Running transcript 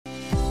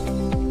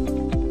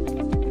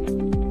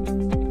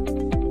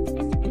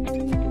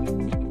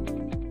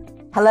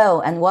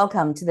Hello and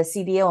welcome to the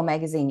CDO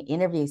magazine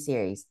interview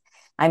series.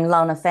 I'm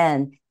Lana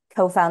Feng,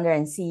 co-founder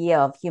and CEO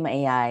of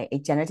Huma.Ai, a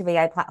generative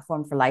AI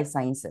platform for life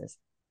sciences.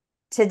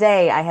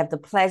 Today, I have the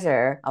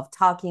pleasure of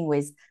talking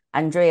with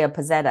Andrea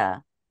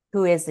Pezzetta,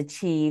 who is the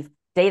Chief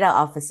Data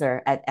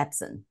Officer at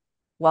Ipsen.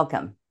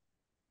 Welcome.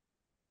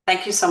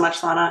 Thank you so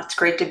much, Lana. It's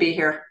great to be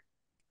here.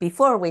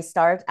 Before we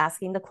start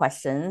asking the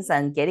questions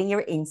and getting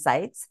your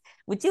insights,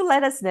 would you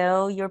let us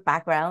know your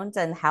background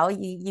and how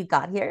you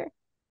got here?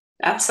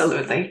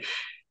 Absolutely.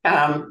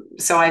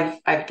 So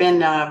I've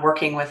been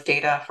working with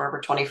data for over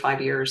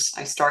 25 years.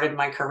 I started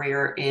my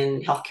career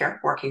in healthcare,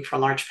 working for a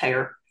large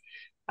payer.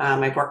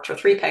 I've worked for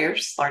three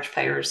payers, large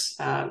payers,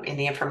 in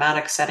the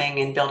informatics setting,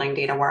 in building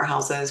data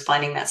warehouses,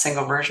 finding that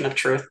single version of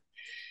truth.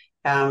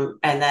 And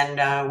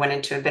then went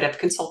into a bit of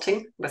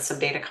consulting with some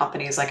data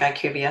companies like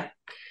IQVIA,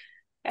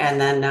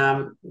 and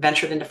then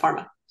ventured into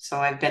pharma. So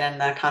I've been in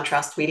the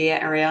contrast media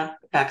area,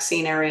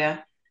 vaccine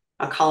area,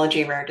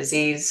 oncology, rare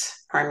disease,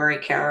 primary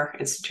care,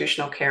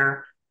 institutional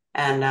care,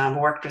 and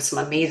worked with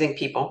some amazing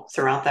people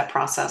throughout that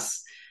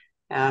process.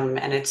 And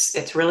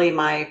it's really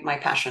my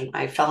passion.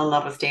 I fell in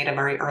love with data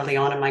very early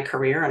on in my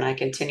career, and I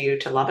continue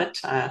to love it.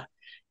 And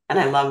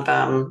I love,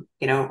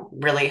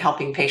 really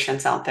helping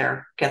patients out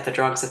there get the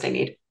drugs that they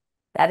need.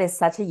 That is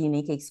such a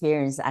unique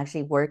experience. I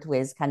actually worked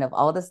with kind of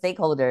all the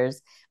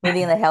stakeholders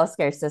within the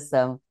healthcare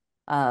system.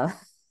 Uh,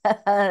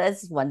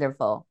 that's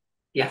wonderful.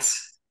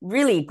 Yes.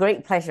 Really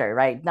great pleasure,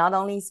 right? Not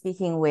only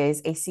speaking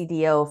with a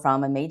CDO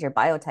from a major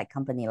biotech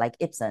company like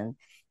Ipsen,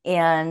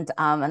 and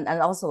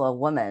also a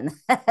woman.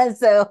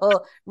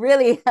 So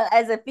really,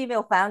 as a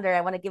female founder,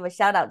 I want to give a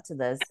shout out to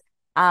this.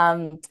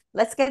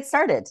 Let's get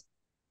started.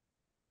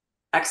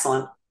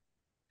 Excellent.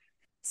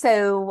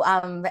 So,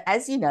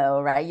 as you know,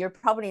 right, you're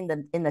probably in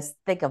the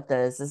thick of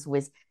this is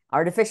with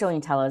artificial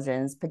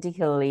intelligence,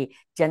 particularly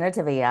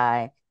generative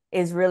AI,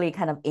 is really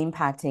kind of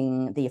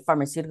impacting the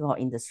pharmaceutical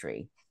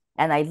industry.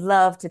 And I'd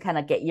love to kind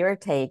of get your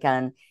take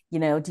on,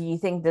 do you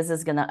think this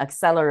is going to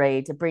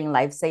accelerate to bring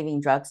life-saving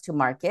drugs to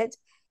market,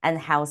 and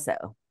how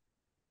so?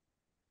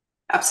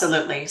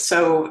 Absolutely.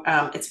 So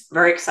it's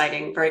very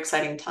exciting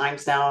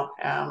times now.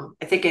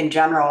 I think in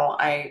general,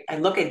 I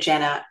look at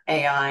Gen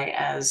AI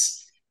as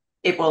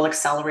it will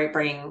accelerate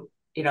bringing,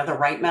 the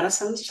right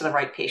medicines to the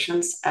right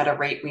patients at a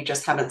rate we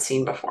just haven't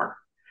seen before.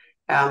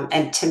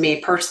 And to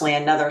me personally,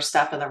 another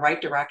step in the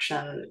right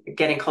direction,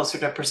 getting closer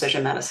to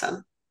precision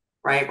medicine,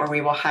 right? Where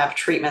we will have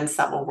treatments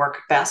that will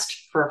work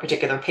best for a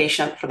particular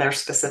patient for their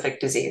specific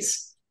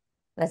disease.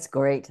 That's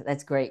great.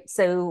 That's great.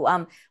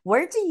 So,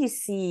 where do you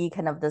see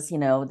kind of this,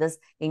 this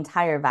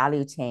entire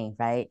value chain,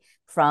 right?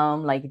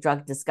 From like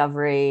drug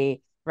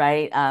discovery,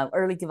 right?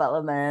 Early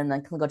development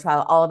and clinical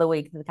trial, all the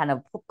way to the kind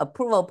of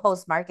approval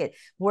post market.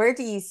 Where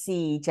do you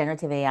see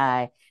generative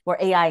AI or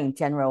AI in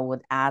general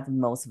would add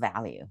most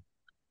value?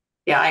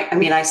 Yeah, I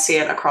mean, I see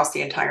it across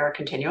the entire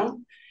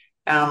continuum.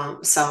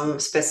 Some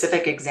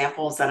specific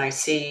examples that I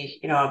see,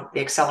 the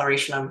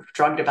acceleration of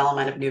drug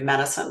development of new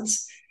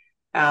medicines,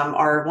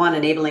 are one,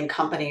 enabling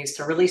companies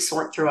to really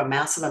sort through a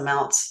massive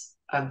amounts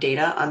of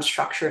data,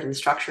 unstructured and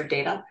structured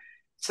data,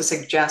 to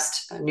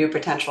suggest new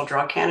potential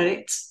drug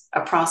candidates.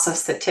 A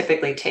process that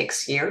typically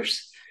takes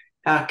years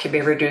can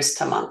be reduced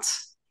to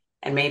months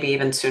and maybe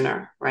even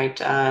sooner, right?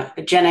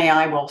 Gen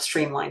AI will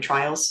streamline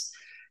trials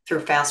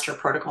through faster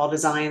protocol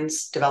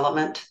designs,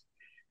 development.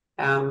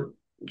 Um,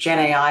 Gen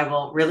AI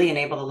will really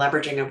enable the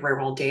leveraging of real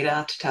world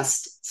data to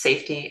test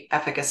safety,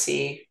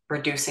 efficacy,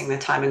 reducing the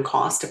time and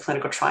cost of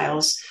clinical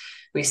trials.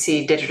 We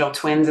see digital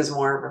twins as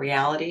more of a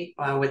reality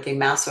with the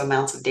massive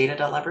amounts of data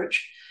to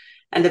leverage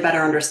and to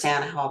better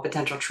understand how a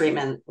potential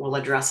treatment will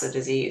address a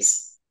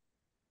disease.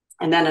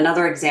 And then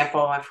another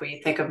example, if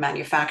we think of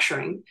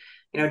manufacturing,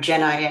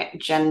 Gen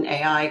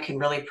AI can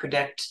really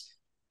predict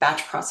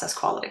batch process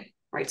quality,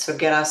 right? So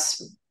get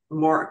us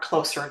more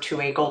closer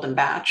to a golden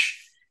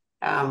batch.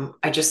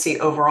 I just see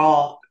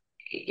overall,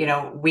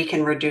 we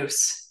can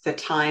reduce the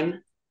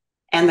time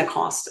and the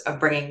cost of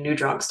bringing new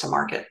drugs to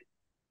market.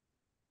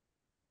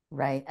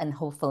 Right. And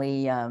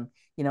hopefully,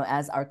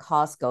 as our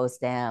cost goes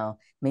down,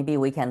 maybe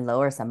we can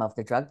lower some of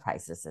the drug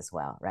prices as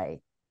well,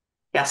 right?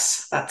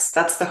 Yes, that's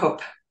the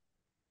hope.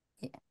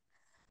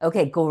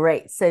 Okay,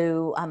 great.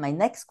 So my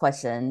next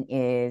question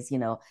is,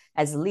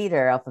 as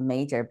leader of a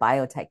major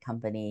biotech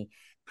company,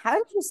 how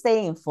do you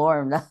stay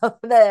informed of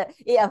the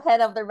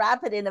ahead of the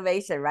rapid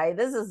innovation, right?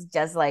 This is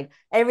just like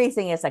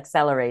everything is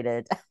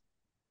accelerated.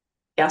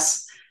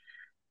 Yes.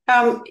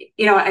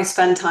 I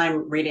spend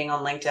time reading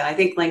on LinkedIn. I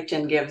think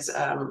LinkedIn gives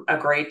a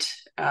great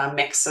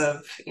mix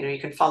of, you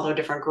can follow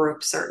different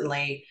groups.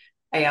 Certainly,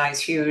 AI is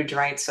huge,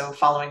 right? So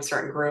following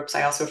certain groups.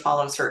 I also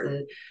follow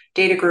certain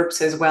data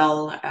groups as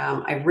well.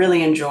 I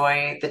really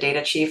enjoy the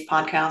Data Chief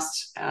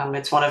podcast.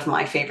 It's one of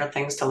my favorite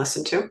things to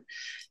listen to.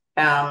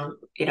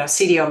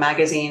 CDO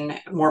magazine,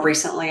 more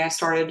recently, I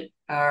started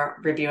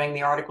reviewing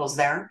the articles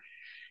there.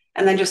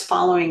 And then just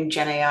following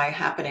Gen AI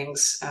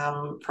happenings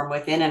from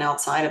within and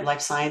outside of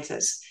life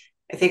sciences.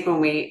 I think when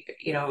we,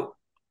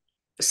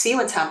 see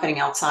what's happening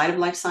outside of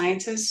life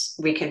sciences.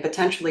 We can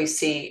potentially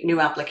see new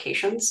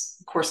applications,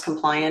 of course,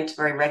 compliant,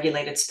 very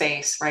regulated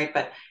space, right?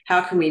 But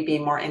how can we be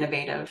more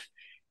innovative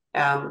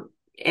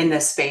in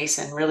this space?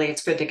 And really,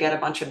 it's good to get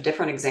a bunch of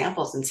different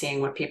examples and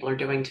seeing what people are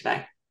doing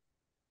today.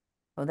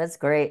 Oh, that's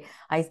great.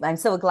 I'm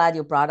so glad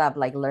you brought up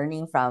like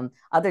learning from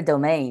other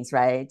domains,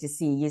 right? To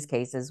see use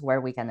cases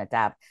where we can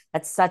adapt.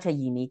 That's such a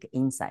unique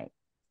insight.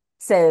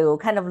 So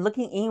kind of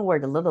looking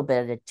inward a little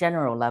bit at a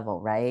general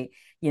level, right?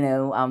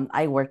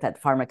 I worked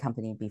at pharma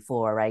company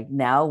before, right?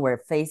 Now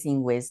we're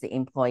facing with the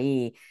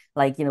employee,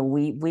 like,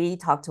 we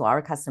talk to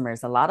our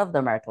customers. A lot of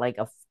them are like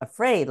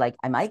afraid, like,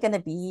 am I going to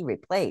be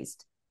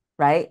replaced?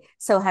 Right.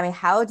 So, I mean,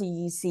 how do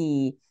you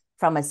see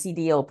from a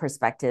CDO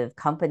perspective,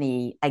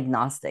 company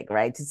agnostic,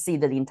 right? To see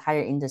the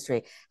entire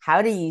industry,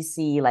 how do you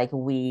see like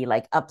we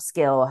like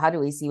upskill? How do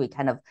we see we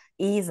kind of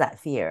ease that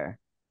fear?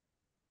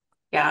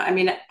 Yeah, I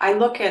mean, I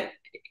look at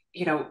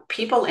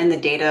people in the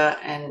data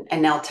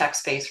and now tech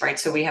space, right?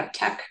 So we have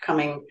tech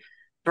coming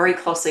very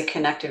closely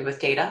connected with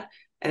data.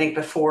 I think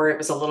before it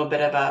was a little bit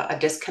of a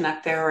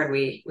disconnect there, and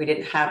we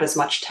didn't have as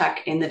much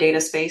tech in the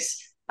data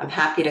space. I'm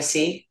happy to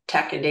see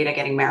tech and data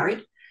getting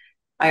married.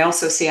 I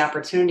also see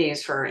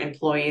opportunities for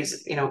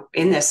employees,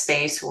 in this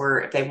space,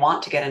 where if they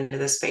want to get into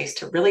this space,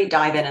 to really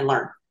dive in and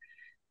learn,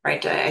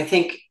 right? I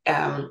think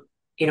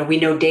we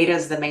know data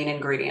is the main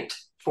ingredient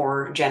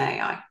for Gen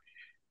AI,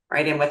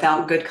 right? And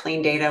without good,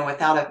 clean data,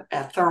 without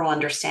a thorough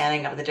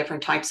understanding of the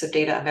different types of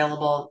data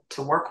available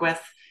to work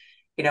with,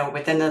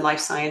 within the life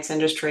science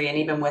industry, and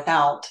even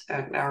without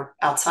or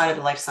outside of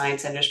the life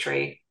science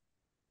industry,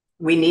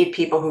 we need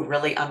people who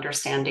really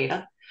understand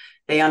data.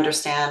 They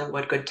understand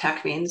what good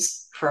tech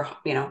means for,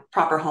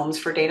 proper homes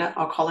for data,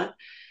 I'll call it,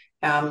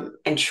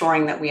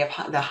 ensuring that we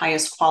have the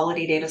highest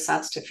quality data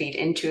sets to feed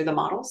into the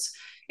models,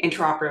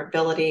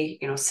 interoperability,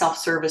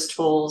 self-service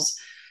tools,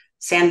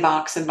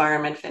 sandbox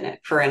environment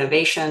for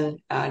innovation,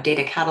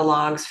 data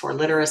catalogs for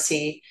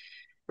literacy,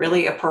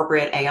 really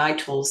appropriate AI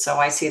tools. So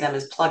I see them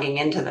as plugging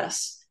into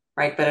this,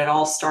 right? But it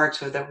all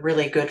starts with a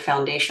really good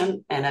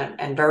foundation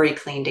and very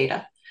clean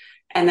data.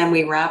 And then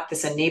we wrap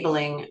this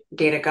enabling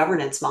data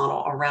governance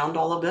model around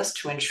all of this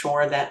to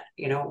ensure that,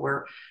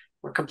 we're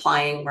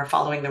complying, we're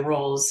following the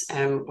rules,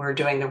 and we're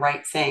doing the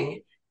right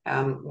thing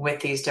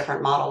with these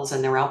different models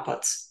and their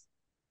outputs.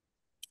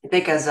 I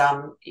think as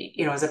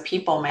a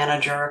people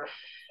manager,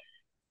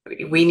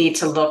 we need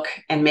to look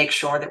and make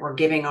sure that we're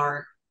giving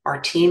our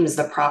teams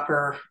the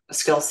proper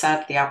skill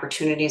set, the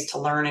opportunities to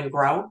learn and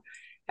grow,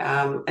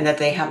 and that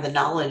they have the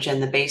knowledge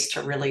and the base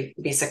to really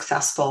be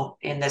successful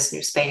in this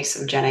new space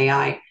of Gen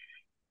AI.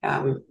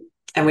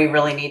 And we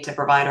really need to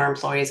provide our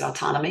employees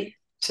autonomy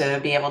to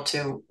be able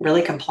to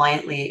really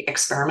compliantly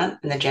experiment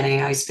in the Gen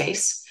AI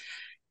space,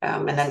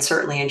 and then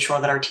certainly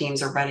ensure that our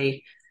teams are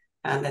ready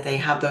and that they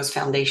have those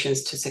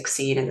foundations to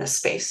succeed in this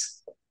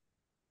space.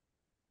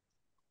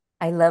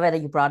 I love it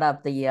that you brought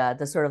up the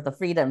sort of the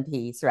freedom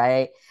piece,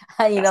 right?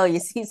 Yes. You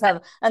see some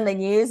on the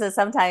news that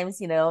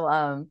sometimes,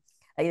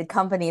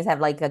 companies have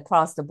like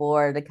across the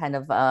board kind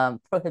of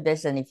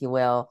prohibition, if you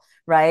will,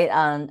 right?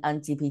 On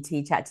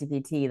GPT, chat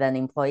GPT, then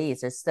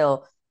employees are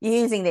still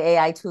using the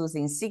AI tools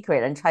in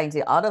secret and trying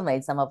to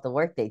automate some of the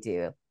work they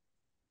do.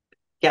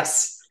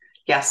 Yes.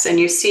 Yes. And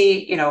you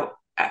see,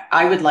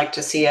 I would like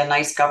to see a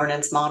nice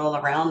governance model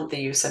around the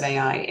use of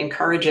AI,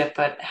 encourage it,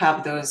 but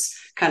have those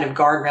kind of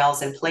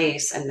guardrails in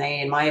place. And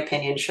they, in my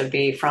opinion, should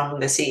be from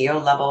the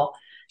CEO level,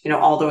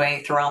 all the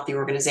way throughout the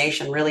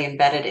organization, really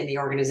embedded in the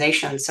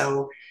organization.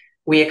 So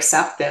we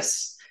accept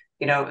this,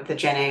 the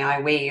Gen AI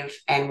wave,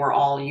 and we're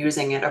all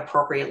using it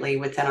appropriately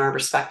within our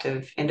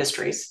respective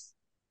industries.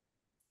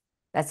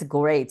 That's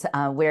great.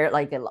 We're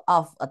like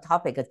off a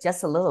topic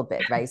just a little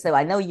bit, right? So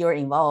I know you're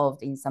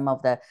involved in some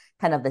of the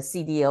kind of the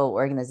CDO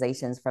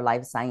organizations for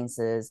life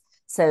sciences.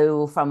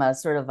 So from a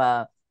sort of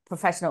a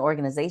professional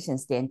organization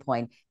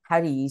standpoint, how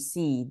do you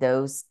see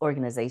those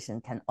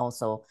organizations can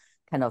also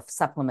kind of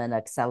supplement,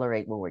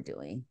 accelerate what we're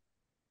doing?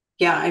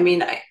 Yeah, I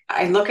mean,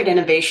 I look at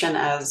innovation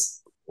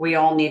as we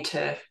all need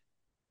to,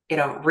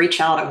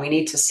 reach out, and we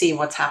need to see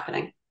what's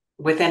happening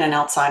within and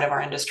outside of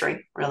our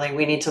industry. Really,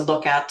 we need to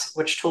look at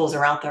which tools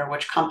are out there,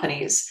 which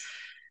companies.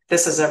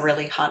 This is a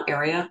really hot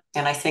area.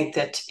 And I think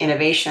that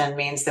innovation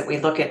means that we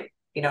look at,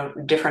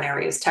 different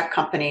areas, tech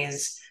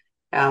companies,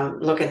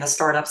 look in the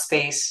startup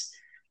space,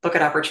 look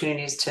at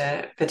opportunities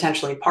to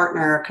potentially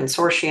partner,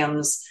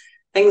 consortiums,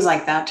 things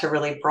like that, to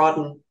really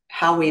broaden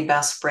how we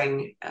best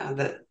bring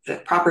the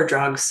proper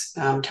drugs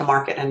to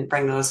market and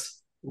bring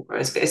those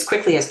as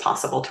quickly as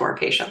possible to our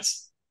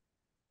patients.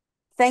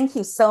 Thank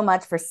you so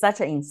much for such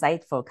an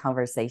insightful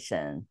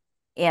conversation.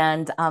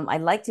 And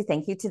I'd like to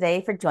thank you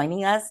today for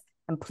joining us.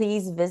 And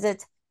please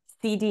visit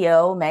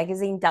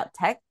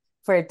cdomagazine.tech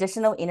for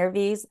additional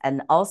interviews.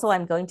 And also,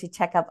 I'm going to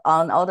check up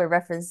on all the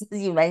references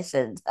you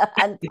mentioned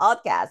and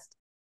podcast.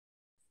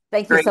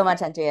 Thank you Great. so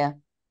much, Andrea.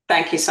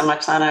 Thank you so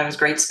much, Lana. It was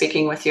great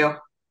speaking with you.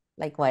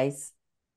 Likewise.